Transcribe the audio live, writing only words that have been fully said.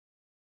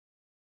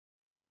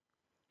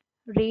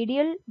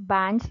radial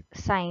bands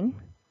sign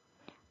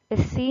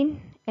is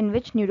seen in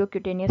which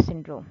neurocutaneous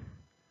syndrome?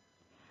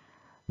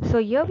 So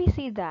here we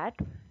see that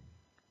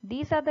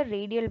these are the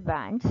radial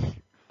bands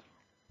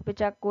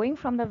which are going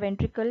from the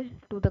ventricle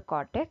to the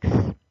cortex,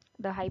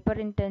 the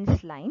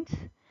hyperintense lines.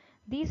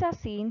 These are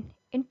seen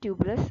in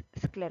tuberous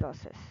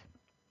sclerosis.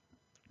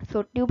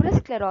 So tuberous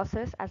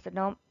sclerosis, as the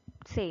name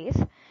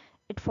says,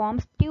 it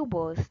forms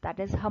tubers, that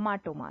is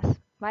hematomas.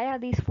 Why are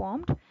these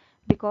formed?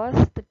 Because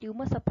the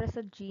tumor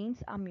suppressor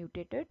genes are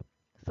mutated.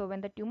 So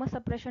when the tumor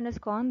suppression is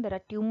gone, there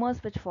are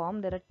tumors which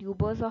form, there are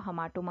tubers or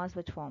hematomas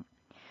which form.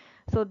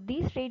 So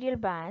these radial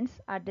bands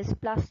are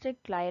dysplastic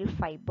glial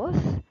fibers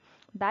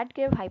that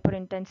give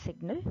hyperintense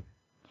signal.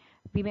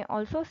 We may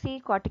also see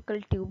cortical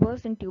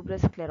tubers in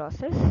tuberous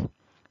sclerosis.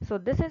 So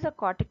this is a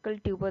cortical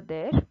tuber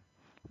there,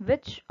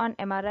 which on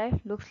MRI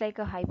looks like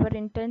a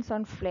hyperintense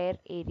on flare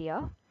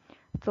area.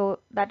 So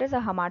that is a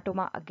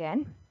hematoma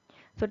again.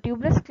 So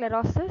tuberous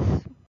sclerosis,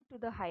 to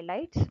the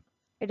highlights,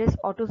 it is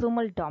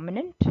autosomal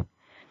dominant.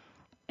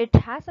 It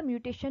has a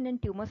mutation in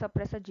tumor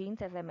suppressor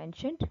genes, as I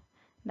mentioned,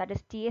 that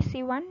is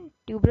TSC1,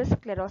 tuberous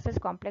sclerosis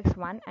complex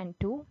 1 and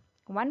 2.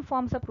 One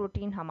forms the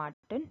protein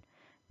hematin,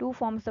 2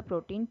 forms the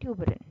protein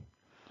tuberin.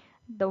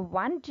 The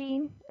one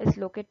gene is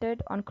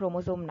located on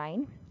chromosome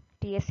 9,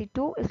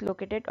 TSC2 is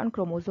located on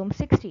chromosome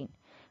 16.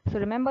 So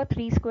remember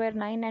 3 square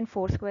 9 and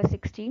 4 square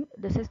 16,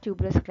 this is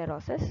tuberous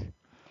sclerosis.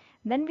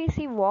 Then we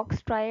see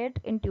Vox triad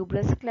in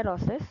tuberous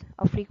sclerosis,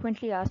 a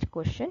frequently asked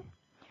question.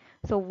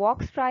 So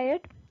Vox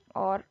triad,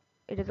 or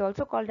it is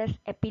also called as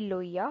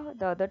epiloia,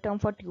 the other term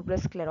for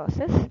tuberous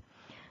sclerosis.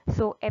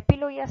 So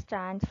epiloia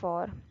stands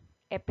for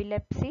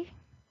epilepsy,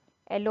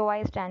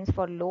 LOI stands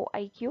for low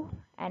IQ,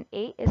 and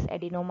A is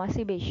adenoma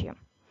sebaceum.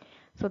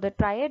 So the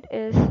triad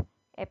is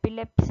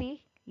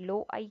epilepsy,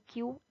 low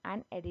IQ,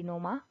 and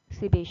adenoma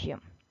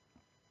sebaceum.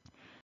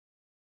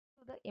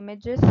 So the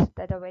images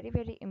that are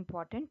very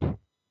important.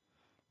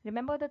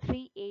 Remember the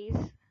 3 A's,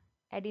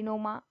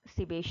 adenoma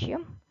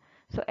sebaceum.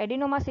 So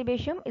adenoma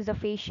sebaceum is a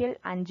facial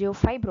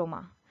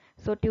angiofibroma.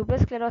 So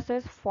tuberous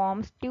sclerosis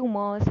forms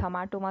tumors,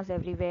 hematomas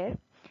everywhere.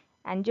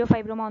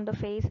 Angiofibroma on the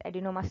face,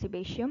 adenoma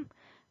sebaceum.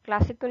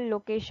 Classical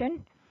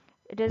location,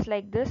 it is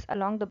like this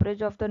along the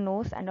bridge of the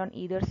nose and on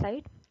either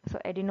side. So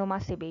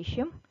adenoma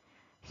sebaceum.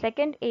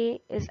 Second A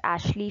is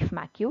ash leaf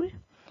macule.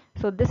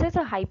 So this is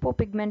a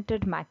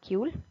hypopigmented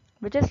macule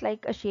which is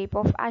like a shape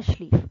of ash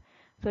leaf.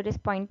 So it is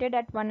pointed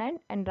at one end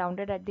and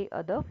rounded at the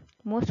other.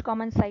 Most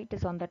common site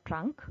is on the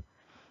trunk.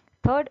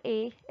 Third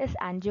A is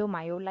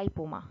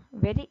angiomyolipoma.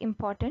 Very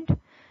important.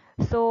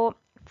 So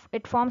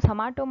it forms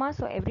hematoma.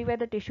 So everywhere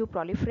the tissue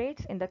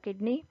proliferates in the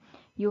kidney,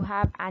 you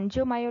have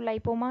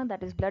angiomyolipoma,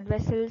 that is blood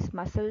vessels,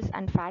 muscles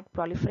and fat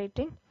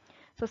proliferating.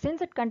 So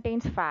since it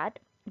contains fat,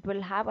 it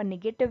will have a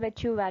negative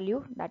HU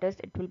value, that is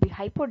it will be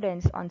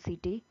hypodense on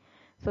CT.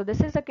 So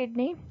this is a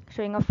kidney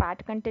showing a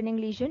fat containing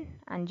lesion,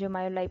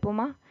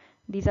 angiomyolipoma.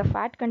 These are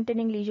fat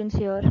containing lesions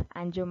here,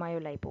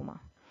 angiomyolipoma.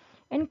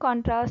 In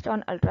contrast,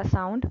 on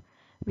ultrasound,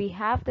 we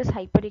have this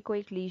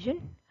hyperechoic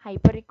lesion,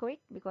 hyperechoic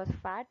because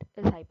fat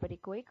is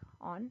hyperechoic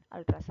on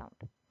ultrasound.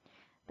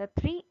 The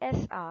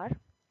 3S are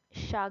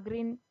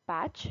Sjagren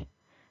patch.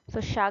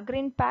 So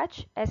Sjagren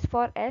patch, S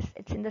for S,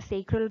 it's in the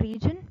sacral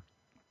region.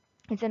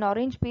 It's an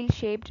orange peel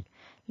shaped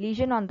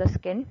lesion on the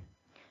skin.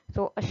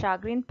 So a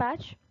Sjagren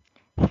patch.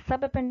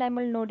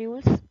 Subependymal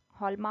nodules,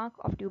 hallmark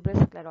of tuberous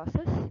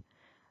sclerosis.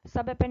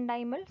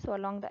 Subependymal, so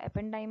along the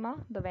ependyma,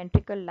 the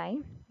ventricle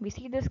line, we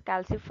see this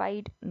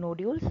calcified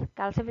nodules.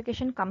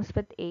 Calcification comes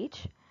with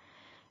age.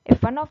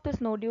 If one of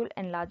this nodule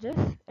enlarges,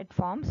 it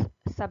forms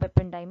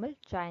subependymal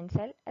giant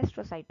cell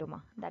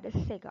astrocytoma, that is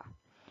SEGA.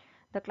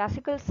 The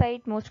classical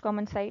site, most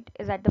common site,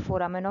 is at the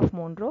foramen of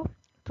Monro.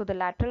 So the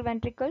lateral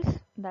ventricles,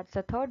 that's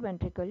the third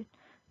ventricle.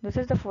 This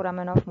is the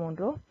foramen of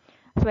Monro.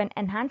 So an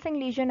enhancing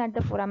lesion at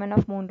the foramen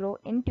of Monro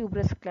in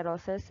tuberous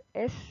sclerosis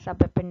is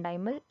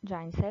subependymal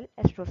giant cell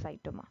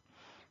astrocytoma.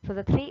 So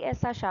the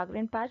 3S are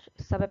Sjagren patch,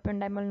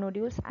 subependymal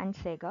nodules and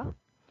SEGA.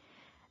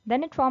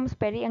 Then it forms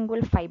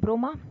periungual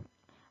fibroma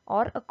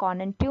or a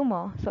Conant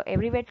tumor. So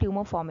everywhere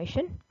tumor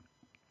formation.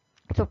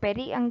 So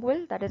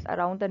periungual, that is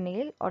around the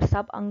nail, or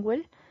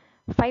subungual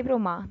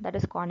fibroma, that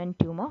is Conant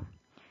tumor.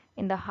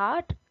 In the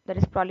heart, there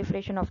is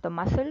proliferation of the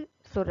muscle,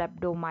 so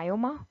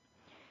rhabdomyoma.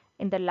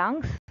 In the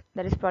lungs,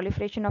 there is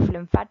proliferation of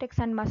lymphatics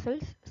and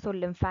muscles, so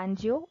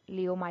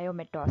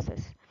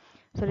lymphangioleiomyomatosis.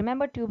 So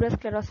remember, tuberous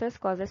sclerosis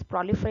causes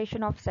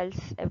proliferation of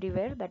cells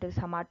everywhere, that is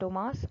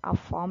hematomas are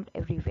formed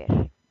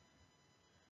everywhere.